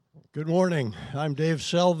Good morning. I'm Dave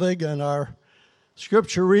Selvig, and our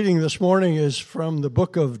scripture reading this morning is from the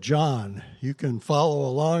book of John. You can follow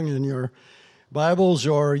along in your Bibles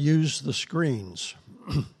or use the screens.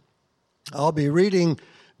 I'll be reading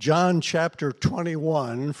John chapter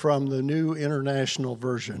 21 from the New International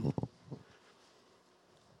Version.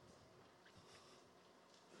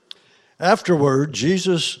 Afterward,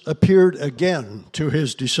 Jesus appeared again to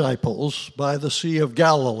his disciples by the Sea of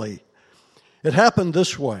Galilee. It happened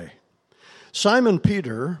this way. Simon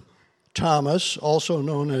Peter, Thomas, also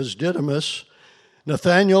known as Didymus,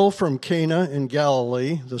 Nathanael from Cana in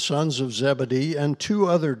Galilee, the sons of Zebedee, and two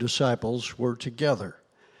other disciples were together.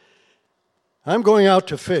 "I'm going out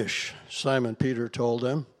to fish," Simon Peter told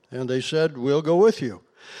them, and they said, "We'll go with you."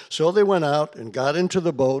 So they went out and got into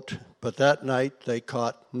the boat, but that night they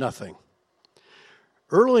caught nothing.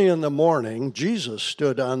 Early in the morning, Jesus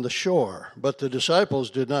stood on the shore, but the disciples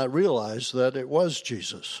did not realize that it was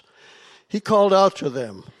Jesus. He called out to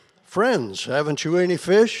them, "Friends, haven't you any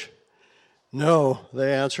fish?" "No,"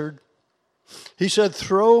 they answered. He said,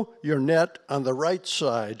 "Throw your net on the right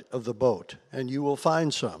side of the boat, and you will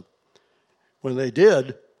find some." When they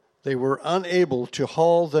did, they were unable to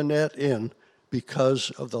haul the net in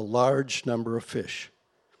because of the large number of fish.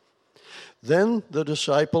 Then the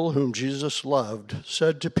disciple whom Jesus loved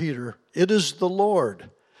said to Peter, "It is the Lord."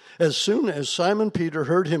 As soon as Simon Peter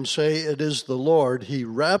heard him say, "It is the Lord," he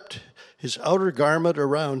wrapped his outer garment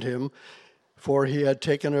around him, for he had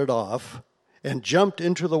taken it off, and jumped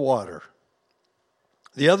into the water.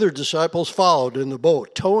 The other disciples followed in the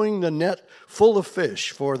boat, towing the net full of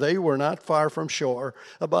fish, for they were not far from shore,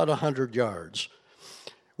 about 100 yards.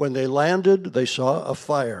 When they landed, they saw a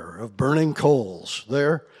fire of burning coals.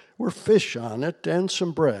 There were fish on it and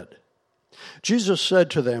some bread. Jesus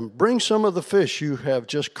said to them, "Bring some of the fish you have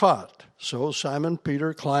just caught." So Simon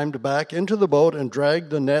Peter climbed back into the boat and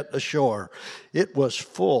dragged the net ashore. It was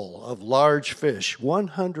full of large fish,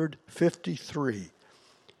 153.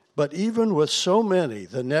 But even with so many,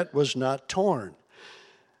 the net was not torn.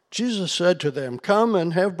 Jesus said to them, "Come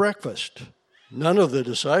and have breakfast." None of the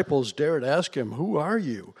disciples dared ask him, "Who are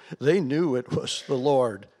you?" They knew it was the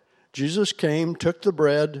Lord. Jesus came, took the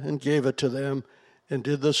bread, and gave it to them, and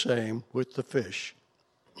did the same with the fish.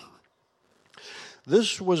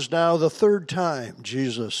 This was now the third time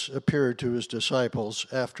Jesus appeared to his disciples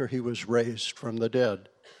after he was raised from the dead.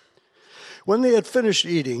 When they had finished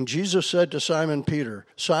eating, Jesus said to Simon Peter,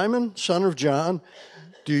 "Simon, son of John,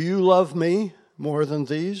 do you love me more than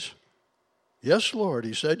these?" "Yes, Lord,"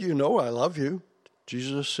 he said, "you know I love you."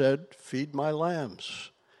 Jesus said, "Feed my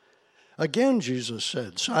lambs." Again Jesus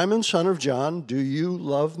said, "Simon, son of John, do you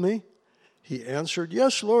love me?" He answered,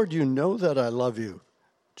 "Yes, Lord, you know that I love you."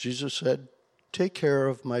 Jesus said, "Take care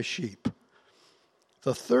of my sheep."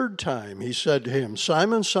 The third time he said to him,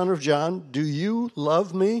 "Simon, son of John, do you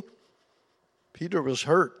love me?" Peter was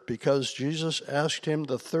hurt because Jesus asked him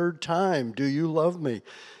the third time, "Do you love me?"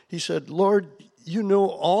 He said, "Lord, you know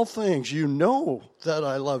all things. You know that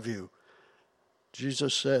I love you."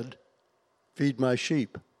 Jesus said, "Feed my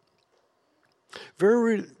sheep.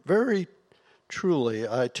 Very, very truly,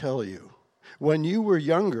 I tell you, when you were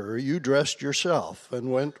younger, you dressed yourself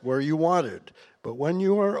and went where you wanted. But when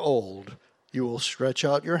you are old, you will stretch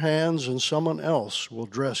out your hands and someone else will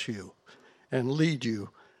dress you and lead you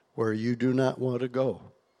where you do not want to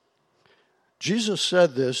go." Jesus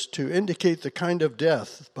said this to indicate the kind of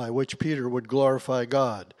death by which Peter would glorify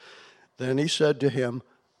God. Then he said to him,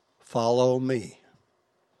 "Follow me."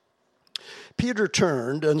 Peter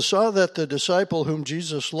turned and saw that the disciple whom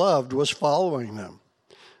Jesus loved was following them.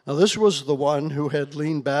 Now this was the one who had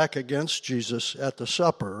leaned back against Jesus at the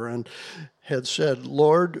supper and had said,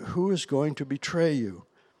 "Lord, who is going to betray you?"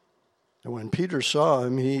 And when Peter saw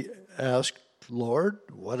him, he asked, "Lord,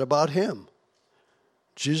 what about him?"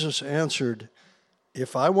 Jesus answered,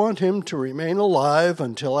 "If I want him to remain alive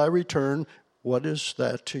until I return, what is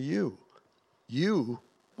that to you? You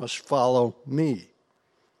must follow me."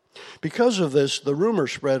 Because of this, the rumor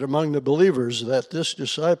spread among the believers that this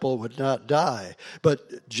disciple would not die.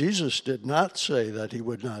 But Jesus did not say that he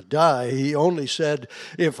would not die. He only said,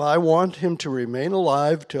 "If I want him to remain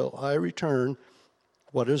alive till I return,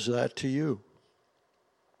 what is that to you?"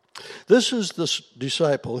 This is the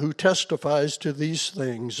disciple who testifies to these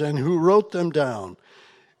things and who wrote them down.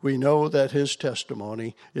 We know that his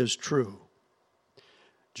testimony is true.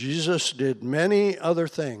 Jesus did many other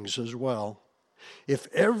things as well. If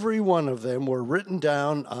every one of them were written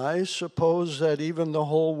down, I suppose that even the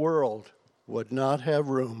whole world would not have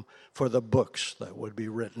room for the books that would be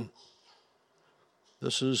written.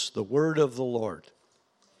 This is the word of the Lord.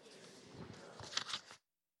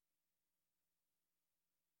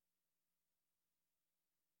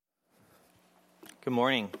 Good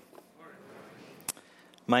morning.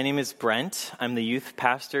 My name is Brent. I'm the youth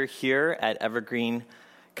pastor here at Evergreen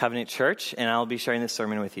Covenant Church, and I'll be sharing this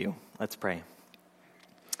sermon with you. Let's pray.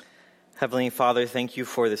 Heavenly Father, thank you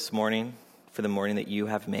for this morning, for the morning that you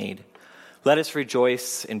have made. Let us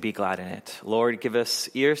rejoice and be glad in it. Lord, give us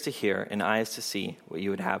ears to hear and eyes to see what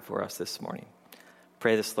you would have for us this morning.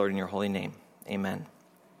 Pray this, Lord, in your holy name. Amen.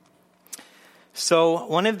 So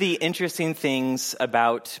one of the interesting things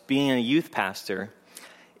about being a youth pastor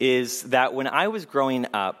is that when I was growing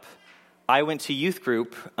up, I went to youth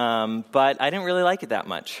group, but I didn't really like it that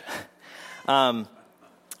much.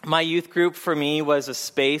 My youth group for me was a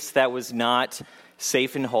space that was not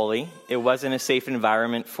safe and holy. It wasn't a safe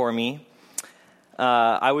environment for me.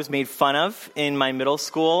 I was made fun of in my middle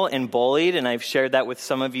school and bullied, and I've shared that with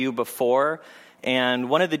some of you before. And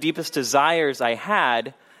one of the deepest desires I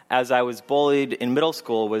had as I was bullied in middle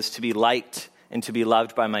school was to be liked and to be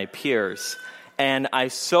loved by my peers. And I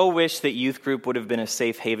so wish that youth group would have been a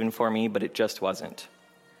safe haven for me, but it just wasn't.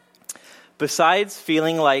 Besides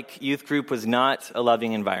feeling like youth group was not a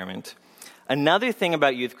loving environment, another thing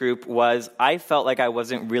about youth group was I felt like I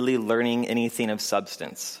wasn't really learning anything of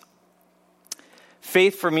substance.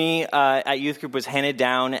 Faith for me at youth group was handed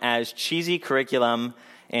down as cheesy curriculum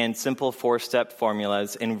and simple four-step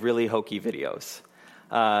formulas and really hokey videos.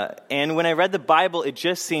 And when I read the Bible, it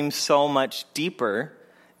just seemed so much deeper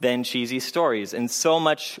than cheesy stories and so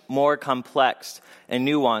much more complex and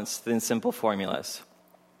nuanced than simple formulas.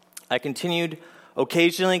 I continued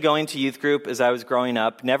occasionally going to youth group as I was growing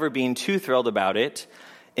up, never being too thrilled about it,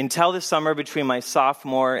 until the summer between my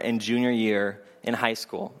sophomore and junior year in high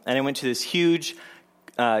school. And I went to this huge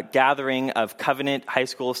gathering of Covenant high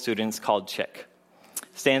school students called CHIC.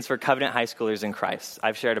 Stands for Covenant High Schoolers in Christ.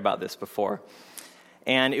 I've shared about this before.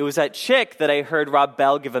 And it was at CHIC that I heard Rob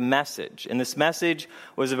Bell give a message. And this message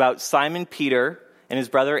was about Simon Peter and his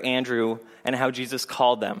brother Andrew and how Jesus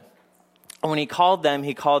called them. And when he called them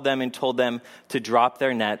and told them to drop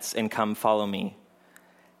their nets and come follow me.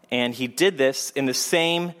 And he did this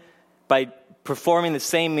by performing the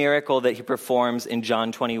same miracle that he performs in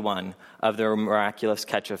John 21 of the miraculous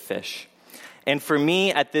catch of fish. And for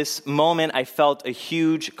me, at this moment, I felt a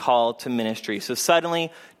huge call to ministry. So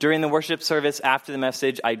suddenly, during the worship service after the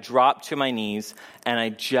message, I dropped to my knees and I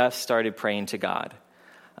just started praying to God.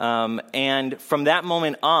 And from that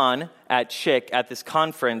moment on at CHIC, at this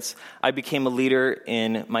conference, I became a leader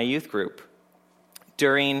in my youth group.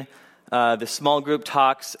 During the small group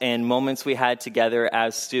talks and moments we had together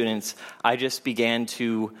as students, I just began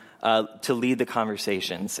to lead the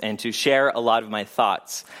conversations and to share a lot of my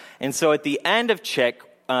thoughts. And so at the end of CHIC,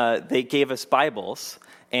 they gave us Bibles,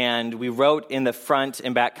 and we wrote in the front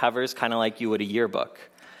and back covers kind of like you would a yearbook.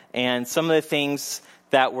 And some of the things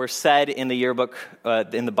that were said in the yearbook,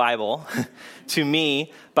 in the Bible, to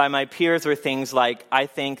me by my peers were things like, I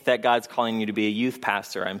think that God's calling you to be a youth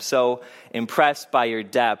pastor. I'm so impressed by your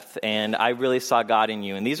depth, and I really saw God in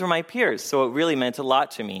you. And these were my peers, so it really meant a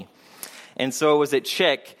lot to me. And so it was at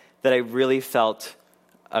CHIC that I really felt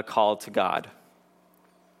a call to God.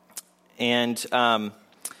 And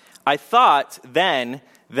I thought then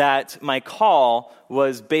that my call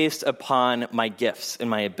was based upon my gifts and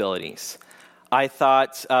my abilities. I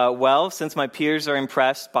thought, since my peers are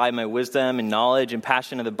impressed by my wisdom and knowledge and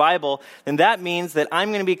passion of the Bible, then that means that I'm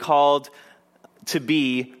going to be called to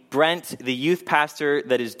be Brent, the youth pastor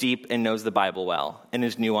that is deep and knows the Bible well and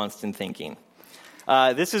is nuanced in thinking.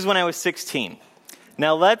 This is when I was 16.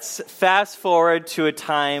 Now let's fast forward to a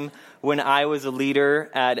time when I was a leader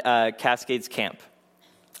at Cascades Camp.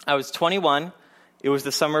 I was 21. It was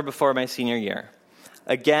the summer before my senior year.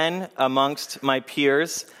 Again, amongst my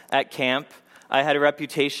peers at camp, I had a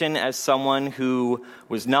reputation as someone who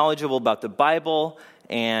was knowledgeable about the Bible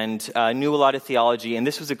and knew a lot of theology, and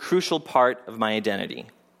this was a crucial part of my identity.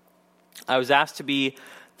 I was asked to be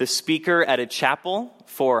the speaker at a chapel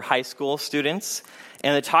for high school students,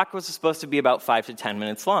 and the talk was supposed to be about 5 to 10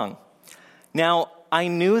 minutes long. Now, I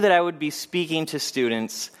knew that I would be speaking to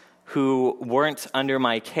students who weren't under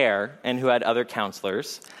my care and who had other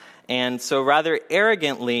counselors, and so rather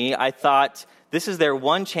arrogantly, I thought, this is their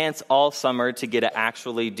one chance all summer to get an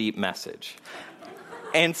actually deep message.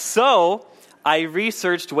 And so I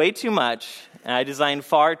researched way too much, and I designed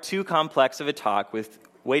far too complex of a talk with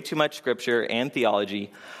way too much scripture and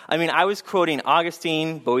theology. I mean, I was quoting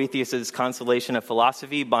Augustine, Boethius' Consolation of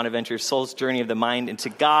Philosophy, Bonaventure's Soul's Journey of the Mind into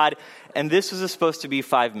God, and this was supposed to be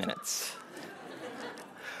 5 minutes.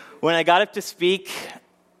 When I got up to speak,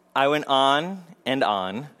 I went on,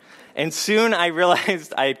 and soon I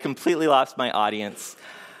realized I had completely lost my audience.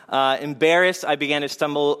 Embarrassed, I began to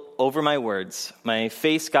stumble over my words. My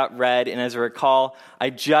face got red, and as I recall, I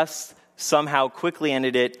just somehow quickly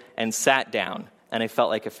ended it and sat down, and I felt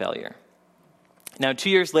like a failure. Now, 2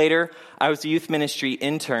 years later, I was a youth ministry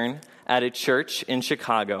intern at a church in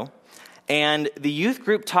Chicago, and the youth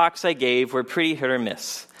group talks I gave were pretty hit or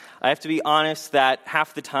miss. I have to be honest that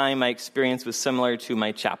half the time my experience was similar to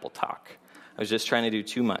my chapel talk. I was just trying to do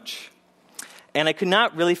too much. And I could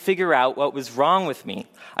not really figure out what was wrong with me.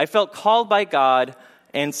 I felt called by God,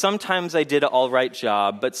 and sometimes I did an all right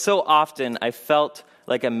job, but so often I felt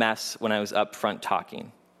like a mess when I was up front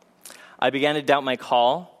talking. I began to doubt my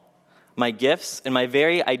call, my gifts, and my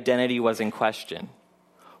very identity was in question.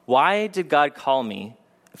 Why did God call me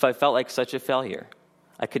if I felt like such a failure?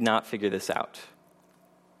 I could not figure this out.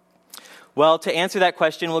 Well, to answer that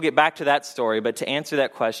question, we'll get back to that story, but to answer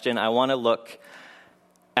that question, I want to look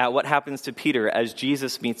at what happens to Peter as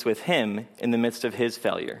Jesus meets with him in the midst of his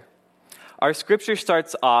failure. Our scripture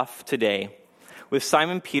starts off today with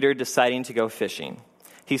Simon Peter deciding to go fishing.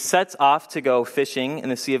 He sets off to go fishing in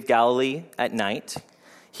the Sea of Galilee at night.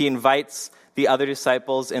 He invites the other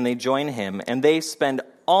disciples and they join him, and they spend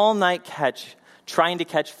all night trying to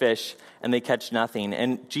catch fish, and they catch nothing.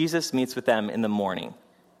 And Jesus meets with them in the morning.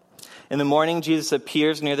 In the morning, Jesus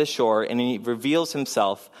appears near the shore, and he reveals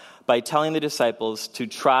himself by telling the disciples to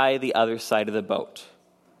try the other side of the boat.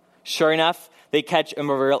 Sure enough, they catch a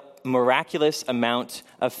miraculous amount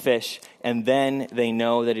of fish, and then they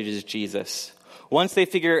know that it is Jesus. Once they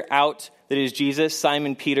figure out that it is Jesus,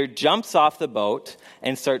 Simon Peter jumps off the boat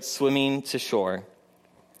and starts swimming to shore.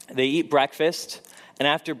 They eat breakfast, and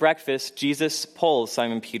after breakfast, Jesus pulls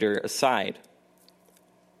Simon Peter aside.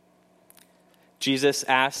 Jesus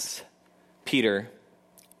asks Peter,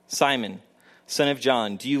 "Simon, son of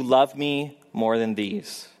John, do you love me more than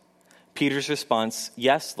these?" Peter's response,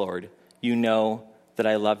 "Yes, Lord, you know that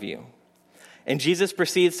I love you." And Jesus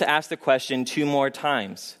proceeds to ask the question 2 more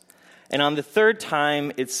times. And on the 3rd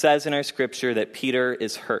time, it says in our scripture that Peter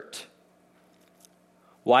is hurt.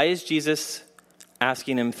 Why is Jesus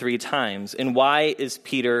asking him 3 times? And why is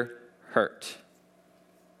Peter hurt?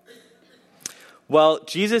 Well,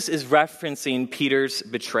 Jesus is referencing Peter's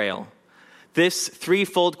betrayal. This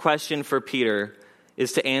 3-fold question for Peter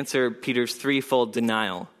is to answer Peter's 3-fold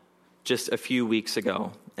denial just a few weeks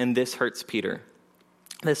ago. And this hurts Peter.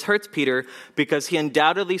 This hurts Peter because he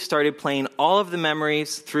undoubtedly started playing all of the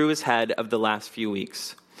memories through his head of the last few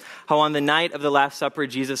weeks. How on the night of the Last Supper,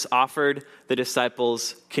 Jesus offered the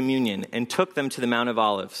disciples communion and took them to the Mount of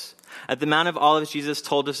Olives. At the Mount of Olives, Jesus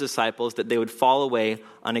told his disciples that they would fall away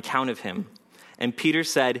on account of him. And Peter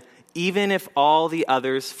said, "Even if all the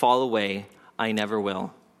others fall away, I never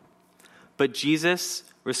will." But Jesus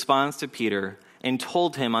responds to Peter and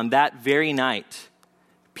told him on that very night,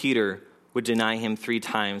 Peter would deny him 3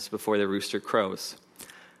 times before the rooster crows.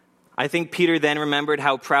 I think Peter then remembered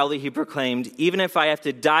how proudly he proclaimed, "Even if I have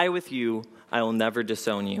to die with you, I will never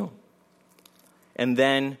disown you." And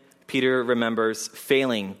then Peter remembers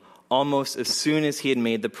failing almost as soon as he had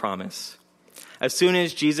made the promise. As soon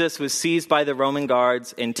as Jesus was seized by the Roman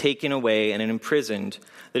guards and taken away and imprisoned,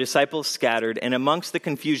 the disciples scattered, and amongst the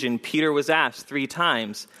confusion, Peter was asked 3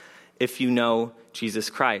 times, "If you know Jesus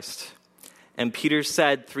Christ." And Peter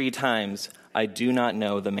said 3 times, "I do not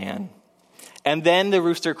know the man." And then the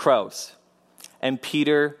rooster crows, and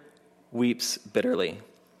Peter weeps bitterly.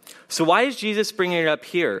 So why is Jesus bringing it up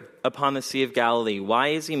here upon the Sea of Galilee? Why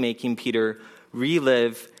is he making Peter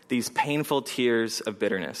relive these painful tears of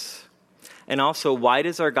bitterness? And also, why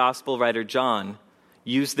does our gospel writer John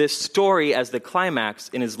use this story as the climax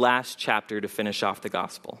in his last chapter to finish off the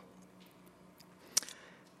gospel?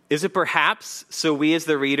 Is it perhaps so we as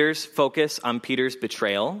the readers focus on Peter's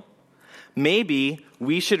betrayal? Maybe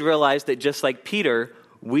we should realize that just like Peter,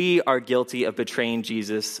 we are guilty of betraying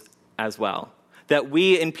Jesus as well. That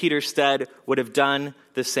we in Peter's stead would have done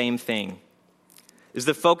the same thing. Is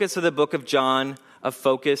the focus of the book of John a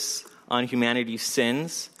focus on humanity's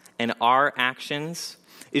sins and our actions?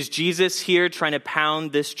 Is Jesus here trying to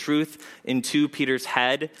pound this truth into Peter's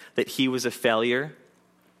head that he was a failure?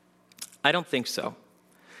 I don't think so.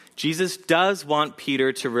 Jesus does want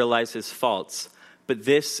Peter to realize his faults, but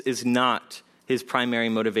this is not his primary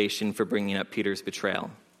motivation for bringing up Peter's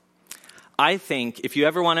betrayal. I think if you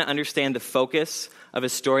ever want to understand the focus of a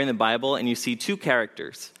story in the Bible and you see 2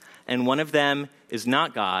 characters, and one of them is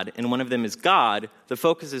not God and one of them is God, the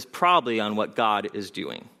focus is probably on what God is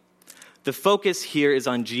doing. The focus here is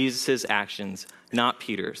on Jesus' actions, not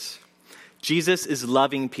Peter's. Jesus is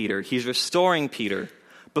loving Peter. He's restoring Peter.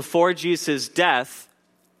 Before Jesus' death,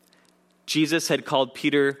 Jesus had called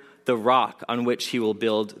Peter the rock on which he will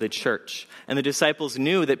build the church. And the disciples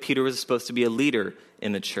knew that Peter was supposed to be a leader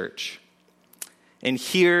in the church. And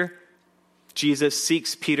here, Jesus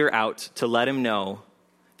seeks Peter out to let him know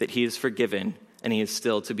that he is forgiven and he is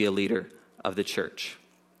still to be a leader of the church.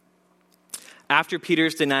 After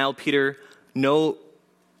Peter's denial, Peter no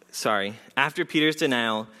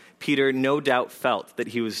doubt felt that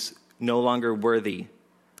he was no longer worthy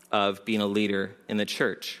of being a leader in the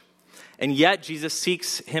church. And yet Jesus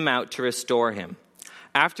seeks him out to restore him.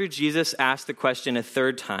 After Jesus asked the question a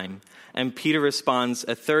third time, and Peter responds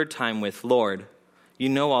a third time with, "Lord, you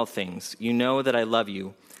know all things. You know that I love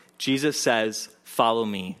you." Jesus says, "Follow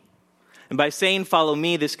me." And by saying, "Follow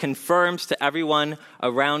me," this confirms to everyone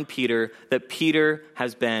around Peter that Peter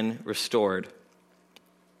has been restored.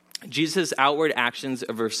 Jesus' outward actions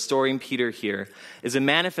of restoring Peter here is a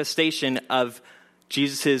manifestation of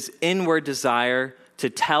Jesus' inward desire to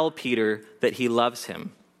tell Peter that he loves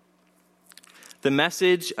him. The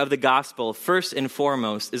message of the gospel, first and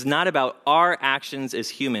foremost, is not about our actions as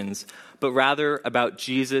humans, but rather about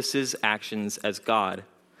Jesus' actions as God.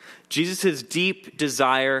 Jesus' deep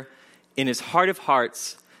desire in his heart of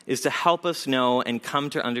hearts is to help us know and come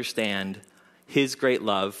to understand his great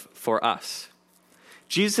love for us.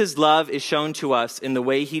 Jesus' love is shown to us in the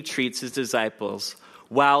way he treats his disciples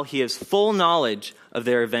while he has full knowledge of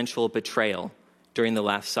their eventual betrayal during the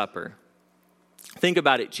Last Supper. Think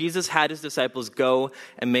about it. Jesus had his disciples go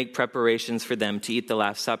and make preparations for them to eat the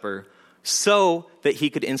Last Supper so that he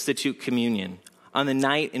could institute communion on the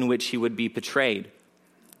night in which he would be betrayed.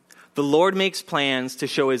 The Lord makes plans to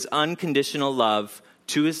show his unconditional love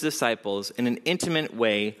to his disciples in an intimate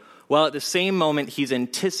way, while at the same moment he's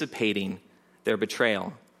anticipating their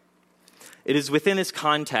betrayal. It is within this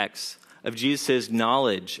context of Jesus'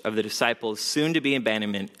 knowledge of the disciples' soon-to-be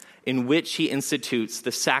abandonment in which he institutes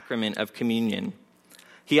the sacrament of communion.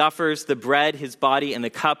 He offers the bread, his body, and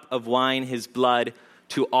the cup of wine, his blood,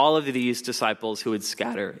 to all of these disciples who would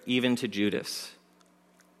scatter, even to Judas.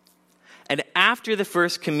 And after the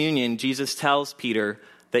first communion, Jesus tells Peter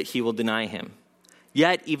that he will deny him.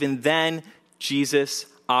 Yet, even then, Jesus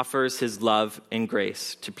offers his love and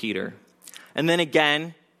grace to Peter. And then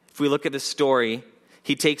again, if we look at the story,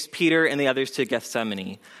 he takes Peter and the others to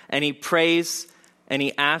Gethsemane, and he prays, and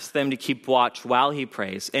he asks them to keep watch while he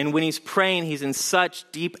prays. And when he's praying, he's in such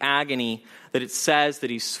deep agony that it says that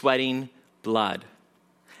he's sweating blood.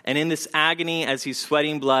 And in this agony, as he's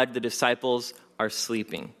sweating blood, the disciples are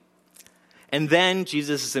sleeping. And then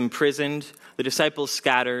Jesus is imprisoned, the disciples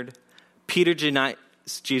scattered, Peter denies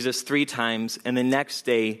Jesus 3 times, and the next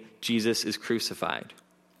day, Jesus is crucified.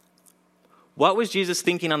 What was Jesus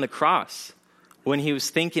thinking on the cross when he was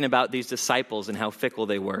thinking about these disciples and how fickle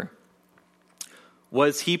they were?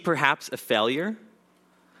 Was he perhaps a failure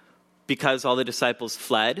because all the disciples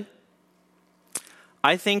fled?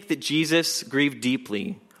 I think that Jesus grieved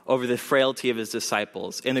deeply over the frailty of his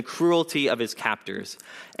disciples and the cruelty of his captors.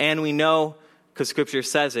 And we know, because Scripture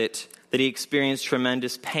says it, that he experienced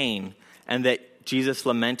tremendous pain and that Jesus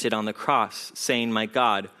lamented on the cross, saying, my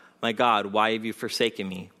God, why have you forsaken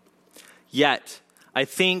me?" Yet, I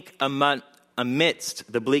think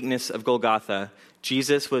amidst the bleakness of Golgotha,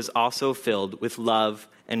 Jesus was also filled with love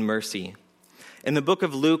and mercy. In the book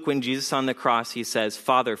of Luke, when Jesus is on the cross, he says,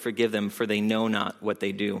 "Father, forgive them, for they know not what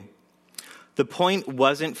they do." The point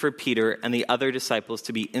wasn't for Peter and the other disciples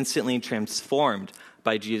to be instantly transformed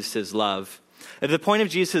by Jesus' love. At the point of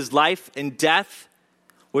Jesus' life and death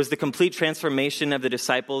was the complete transformation of the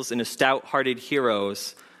disciples into stout-hearted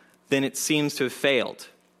heroes, then it seems to have failed.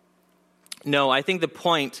 No, I think the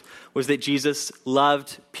point was that Jesus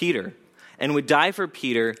loved Peter and would die for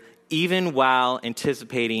Peter even while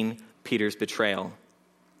anticipating Peter's betrayal.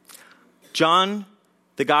 John,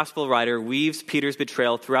 the gospel writer, weaves Peter's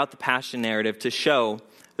betrayal throughout the Passion narrative to show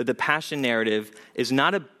that the Passion narrative is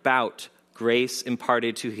not about grace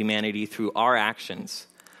imparted to humanity through our actions,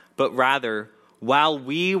 but rather, while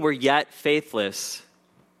we were yet faithless,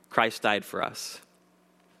 Christ died for us.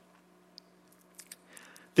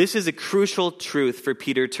 This is a crucial truth for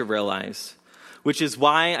Peter to realize, which is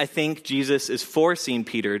why I think Jesus is forcing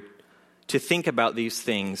Peter to think about these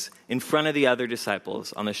things in front of the other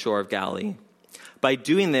disciples on the shore of Galilee. By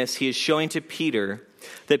doing this, he is showing to Peter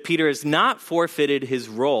that Peter has not forfeited his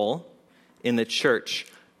role in the church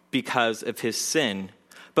because of his sin,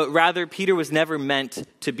 but rather Peter was never meant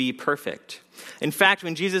to be perfect. In fact,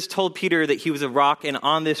 when Jesus told Peter that he was a rock and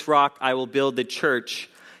on this rock I will build the church,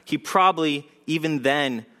 he probably even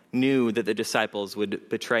then knew that the disciples would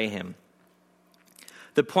betray him.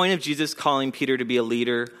 The point of Jesus calling Peter to be a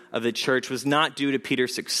leader of the church was not due to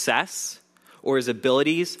Peter's success or his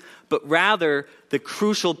abilities, but rather the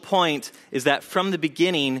crucial point is that from the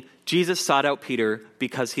beginning, Jesus sought out Peter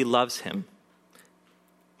because he loves him.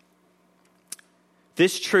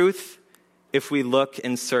 This truth, if we look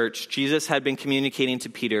and search, Jesus had been communicating to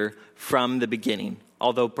Peter from the beginning,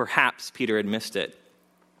 although perhaps Peter had missed it.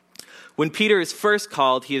 When Peter is first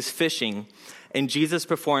called, he is fishing, and Jesus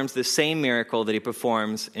performs the same miracle that he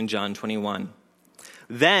performs in John 21.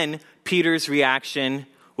 Then Peter's reaction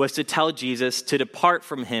was to tell Jesus to depart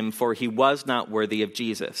from him, for he was not worthy of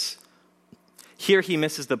Jesus. Here he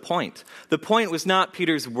misses the point. The point was not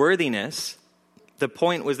Peter's worthiness. The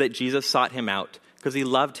point was that Jesus sought him out because he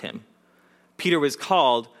loved him. Peter was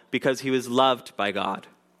called because he was loved by God.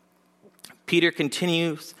 Peter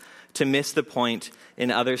continues to miss the point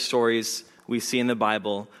in other stories we see in the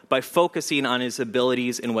Bible by focusing on his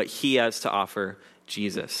abilities and what he has to offer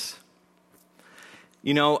Jesus.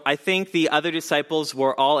 You know, I think the other disciples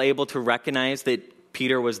were all able to recognize that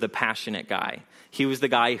Peter was the passionate guy. He was the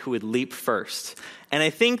guy who would leap first. And I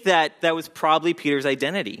think that was probably Peter's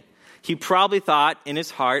identity. He probably thought in his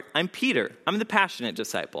heart, I'm Peter. I'm the passionate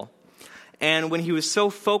disciple. And when he was so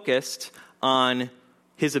focused on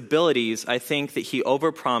his abilities, I think that he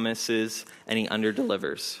overpromises and he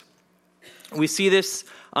underdelivers. We see this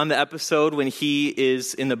on the episode when he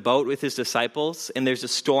is in the boat with his disciples, and there's a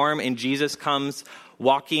storm, and Jesus comes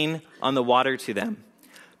walking on the water to them.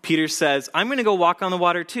 Peter says, I'm going to go walk on the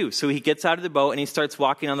water too. So he gets out of the boat and he starts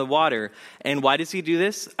walking on the water. And why does he do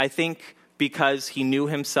this? I think because he knew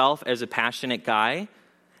himself as a passionate guy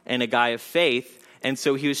and a guy of faith, and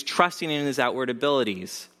so he was trusting in his outward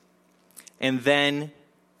abilities. And then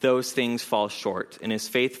those things fall short, and his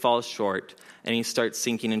faith falls short, and he starts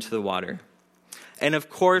sinking into the water. And of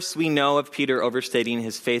course, we know of Peter overstating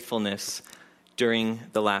his faithfulness during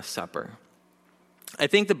the Last Supper. I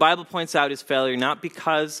think the Bible points out his failure not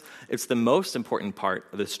because it's the most important part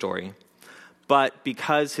of the story, but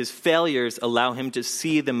because his failures allow him to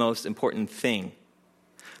see the most important thing.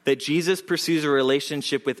 That Jesus pursues a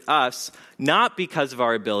relationship with us not because of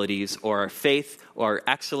our abilities or our faith or our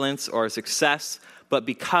excellence or our success, but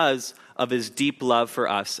because of his deep love for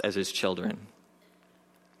us as his children.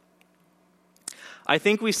 I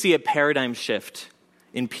think we see a paradigm shift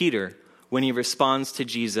in Peter when he responds to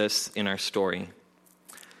Jesus in our story.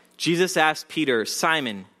 Jesus asked Peter,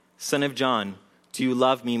 Simon, son of John, do you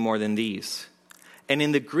love me more than these? And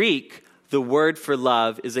in the Greek, the word for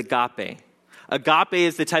love is agape. Agape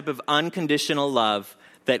is the type of unconditional love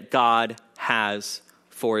that God has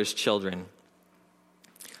for his children.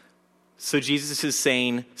 So Jesus is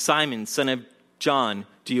saying, Simon, son of John,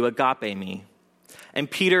 do you agape me? And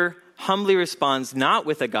Peter humbly responds not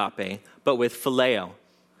with agape, but with phileo.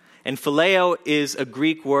 And phileo is a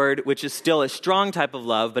Greek word which is still a strong type of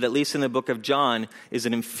love, but at least in the book of John, is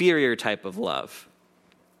an inferior type of love.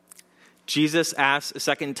 Jesus asks a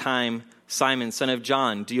second time, Simon, son of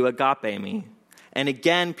John, do you agape me? And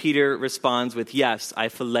again, Peter responds with, yes, I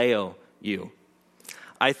phileo you.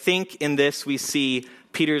 I think in this we see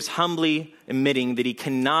Peter's humbly admitting that he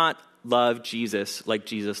cannot love Jesus like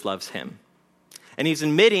Jesus loves him. And he's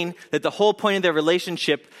admitting that the whole point of their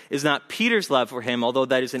relationship is not Peter's love for him, although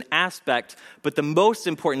that is an aspect, but the most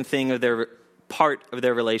important thing of their part of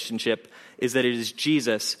their relationship is that it is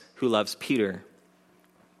Jesus who loves Peter.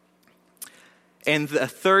 And the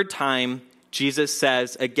third time, Jesus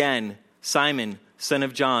says again, Simon, son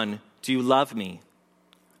of John, do you love me?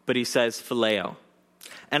 But he says, phileo.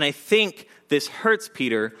 And I think this hurts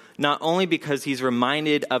Peter, not only because he's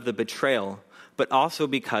reminded of the betrayal, but also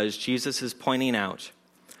because Jesus is pointing out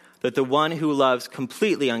that the one who loves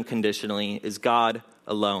completely unconditionally is God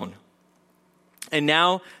alone. And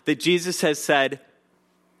now that Jesus has said,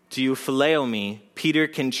 do you phileo me? Peter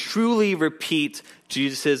can truly repeat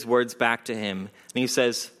Jesus' words back to him. And he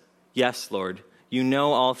says, yes, Lord, you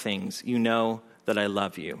know all things. You know that I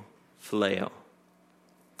love you. Phileo.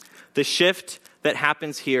 The shift that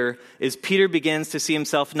happens here is Peter begins to see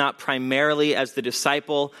himself not primarily as the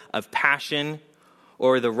disciple of passion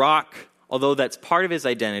or the rock, although that's part of his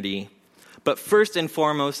identity, but first and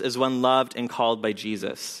foremost as one loved and called by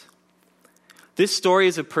Jesus. This story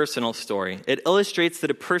is a personal story. It illustrates that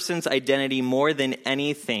a person's identity more than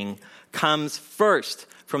anything comes first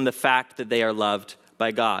from the fact that they are loved by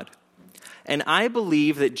God. And I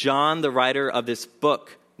believe that John, the writer of this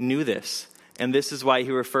book, knew this. And this is why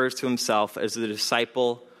he refers to himself as the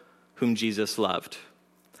disciple whom Jesus loved.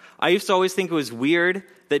 I used to always think it was weird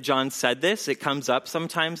that John said this. It comes up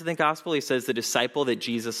sometimes in the gospel. He says the disciple that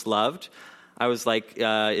Jesus loved. I was like,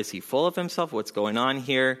 is he full of himself? What's going on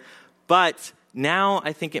here? But now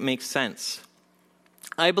I think it makes sense.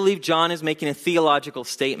 I believe John is making a theological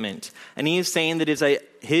statement, and he is saying that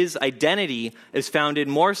his identity is founded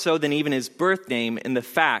more so than even his birth name in the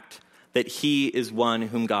fact that he is one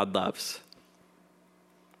whom God loves.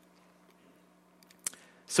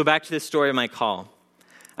 So back to the story of my call.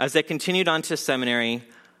 As I continued on to seminary,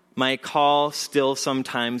 my call still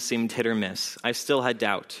sometimes seemed hit or miss. I still had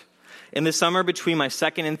doubt. In the summer between my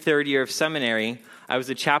second and third year of seminary, I was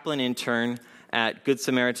a chaplain intern at Good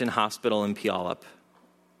Samaritan Hospital in Puyallup,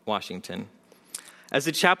 Washington. As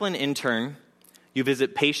a chaplain intern, you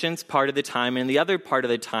visit patients part of the time, and the other part of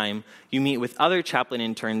the time, you meet with other chaplain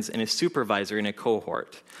interns and a supervisor in a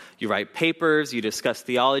cohort. You write papers, you discuss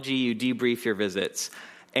theology, you debrief your visits.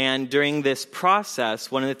 And during this process,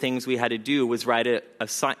 one of the things we had to do was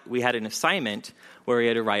we had an assignment where we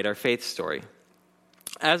had to write our faith story.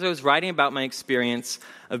 As I was writing about my experience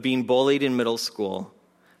of being bullied in middle school,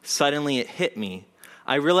 suddenly it hit me.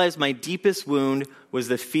 I realized my deepest wound was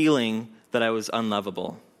the feeling that I was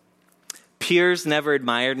unlovable. Peers never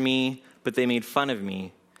admired me, but they made fun of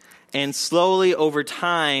me. And slowly over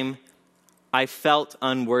time, I felt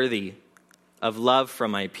unworthy of love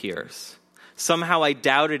from my peers. Somehow I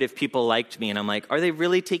doubted if people liked me, and I'm like, are they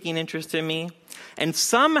really taking interest in me? And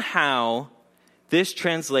somehow this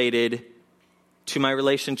translated to my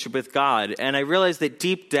relationship with God. And I realized that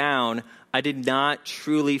deep down, I did not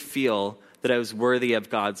truly feel that I was worthy of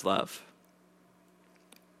God's love.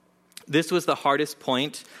 This was the hardest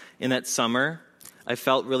point in that summer. I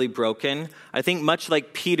felt really broken. I think much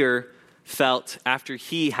like Peter felt after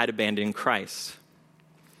he had abandoned Christ.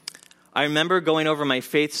 I remember going over my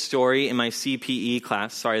faith story in my CPE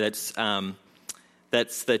class. Sorry, that's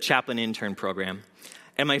the chaplain intern program.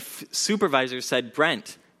 And my supervisor said,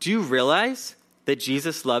 Brent, do you realize that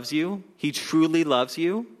Jesus loves you? He truly loves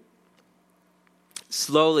you?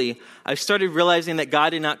 Slowly, I started realizing that God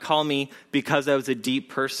did not call me because I was a deep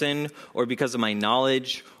person or because of my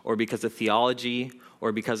knowledge or because of theology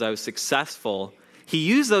or because I was successful. He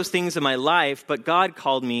used those things in my life, but God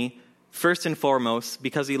called me first and foremost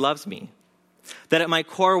because he loves me. That at my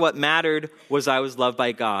core, what mattered was I was loved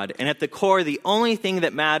by God. And at the core, the only thing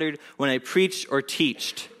that mattered when I preached or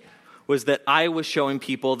teached was that I was showing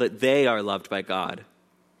people that they are loved by God.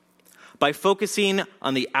 By focusing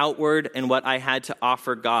on the outward and what I had to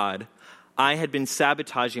offer God, I had been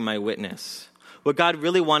sabotaging my witness. What God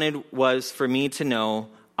really wanted was for me to know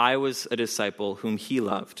I was a disciple whom he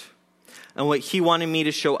loved. And what he wanted me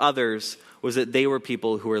to show others was that they were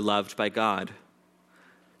people who were loved by God.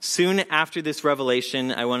 Soon after this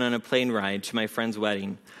revelation, I went on a plane ride to my friend's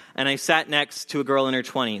wedding, and I sat next to a girl in her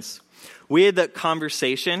 20s. We had the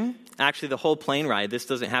conversation, actually the whole plane ride. This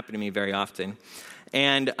doesn't happen to me very often.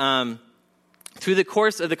 And through the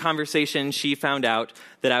course of the conversation, she found out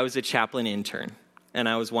that I was a chaplain intern, and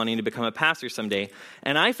I was wanting to become a pastor someday.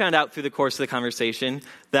 And I found out through the course of the conversation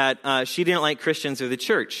that she didn't like Christians or the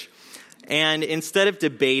church. And instead of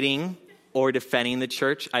debating or defending the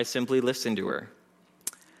church, I simply listened to her.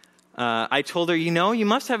 I told her, you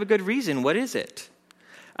must have a good reason. What is it?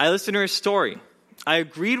 I listened to her story. I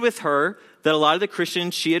agreed with her that a lot of the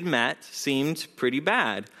Christians she had met seemed pretty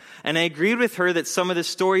bad. And I agreed with her that some of the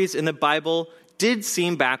stories in the Bible did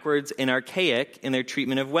seem backwards and archaic in their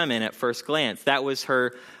treatment of women at first glance. That was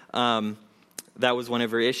one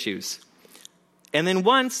of her issues. And then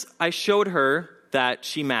once I showed her that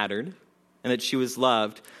she mattered and that she was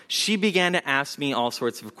loved, she began to ask me all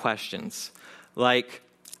sorts of questions, like,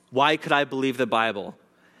 why could I believe the Bible?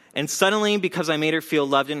 And suddenly, because I made her feel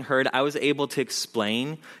loved and heard, I was able to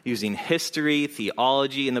explain using history,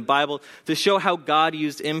 theology, and the Bible to show how God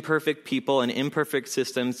used imperfect people and imperfect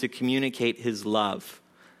systems to communicate his love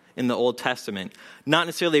in the Old Testament. Not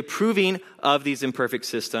necessarily approving of these imperfect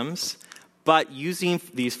systems, but using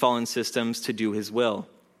these fallen systems to do his will.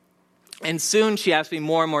 And soon she asked me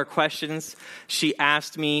more and more questions. She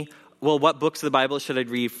asked me, well, what books of the Bible should I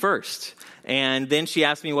read first? And then she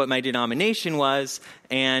asked me what my denomination was,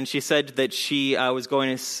 and she said that she was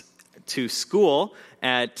going to school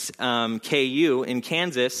at KU in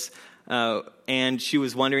Kansas, and she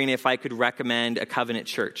was wondering if I could recommend a covenant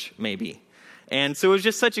church, maybe. And so it was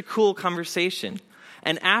just such a cool conversation.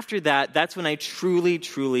 And after that, that's when I truly,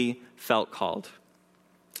 truly felt called.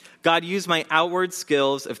 God used my outward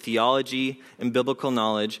skills of theology and biblical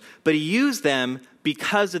knowledge, but he used them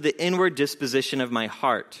because of the inward disposition of my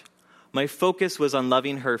heart. My focus was on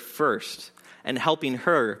loving her first and helping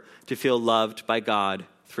her to feel loved by God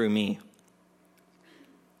through me.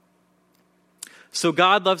 So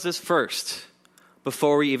God loves us first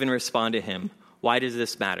before we even respond to him. Why does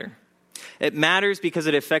this matter? It matters because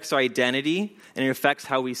it affects our identity and it affects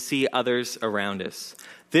how we see others around us.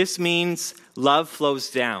 This means love flows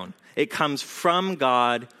down. It comes from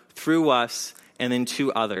God through us and then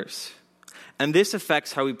to others. And this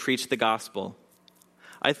affects how we preach the gospel.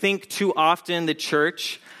 I think too often the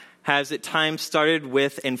church has at times started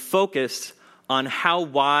with and focused on how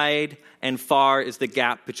wide and far is the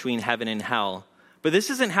gap between heaven and hell. But this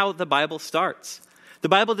isn't how the Bible starts. The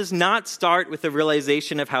Bible does not start with the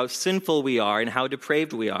realization of how sinful we are and how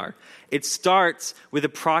depraved we are. It starts with a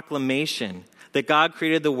proclamation that God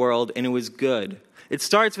created the world and it was good. It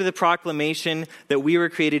starts with a proclamation that we were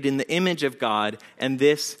created in the image of God and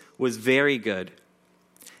this was very good.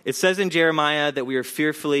 It says in Jeremiah that we are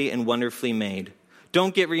fearfully and wonderfully made.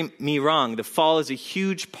 Don't get me wrong, the fall is a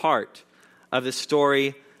huge part of the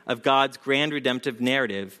story of God's grand redemptive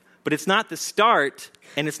narrative, but it's not the start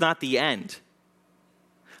and it's not the end.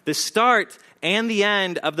 The start and the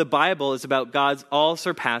end of the Bible is about God's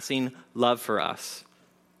all-surpassing love for us.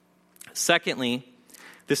 Secondly,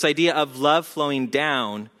 this idea of love flowing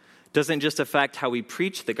down doesn't just affect how we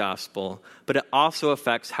preach the gospel, but it also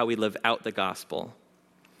affects how we live out the gospel.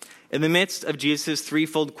 In the midst of Jesus'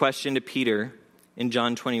 threefold question to Peter in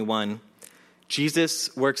John 21,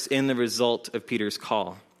 Jesus works in the result of Peter's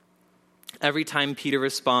call. Every time Peter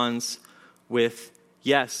responds with,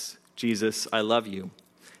 "Yes, Jesus, I love you,"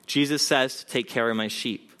 Jesus says to take care of my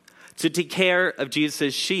sheep. To take care of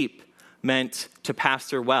Jesus' sheep meant to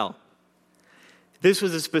pastor well. This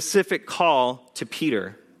was a specific call to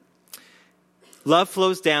Peter. Love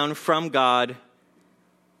flows down from God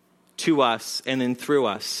to us and then through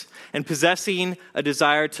us. And possessing a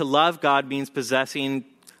desire to love God means possessing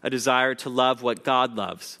a desire to love what God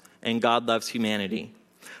loves, and God loves humanity.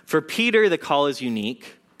 For Peter, the call is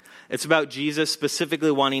unique. It's about Jesus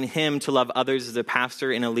specifically wanting him to love others as a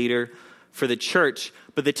pastor and a leader for the church.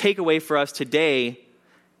 But the takeaway for us today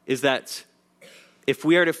is that if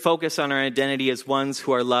we are to focus on our identity as ones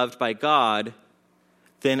who are loved by God,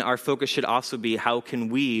 then our focus should also be how can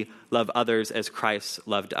we love others as Christ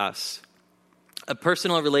loved us. A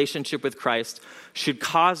personal relationship with Christ should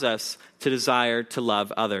cause us to desire to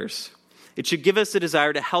love others. It should give us a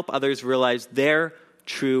desire to help others realize their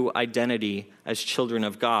true identity as children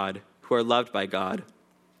of God who are loved by God.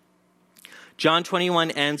 John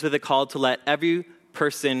 21 ends with a call to let every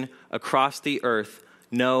person across the earth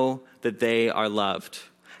know that they are loved.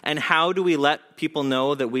 And how do we let people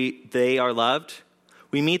know that they are loved?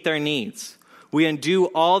 We meet their needs. We undo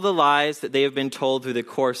all the lies that they have been told through the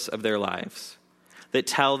course of their lives that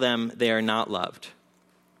tell them they are not loved.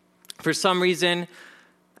 For some reason,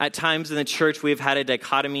 at times in the church, we have had a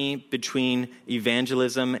dichotomy between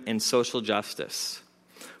evangelism and social justice,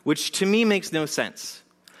 which to me makes no sense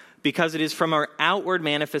because it is from our outward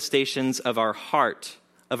manifestations of our heart,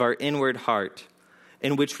 of our inward heart,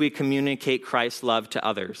 in which we communicate Christ's love to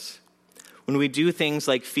others. When we do things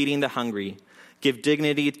like feeding the hungry, give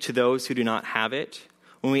dignity to those who do not have it,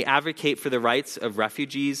 when we advocate for the rights of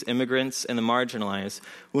refugees, immigrants, and the marginalized,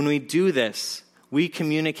 when we do this, we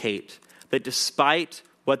communicate that despite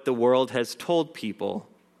what the world has told people,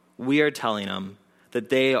 we are telling them that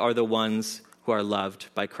they are the ones who are loved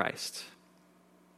by Christ.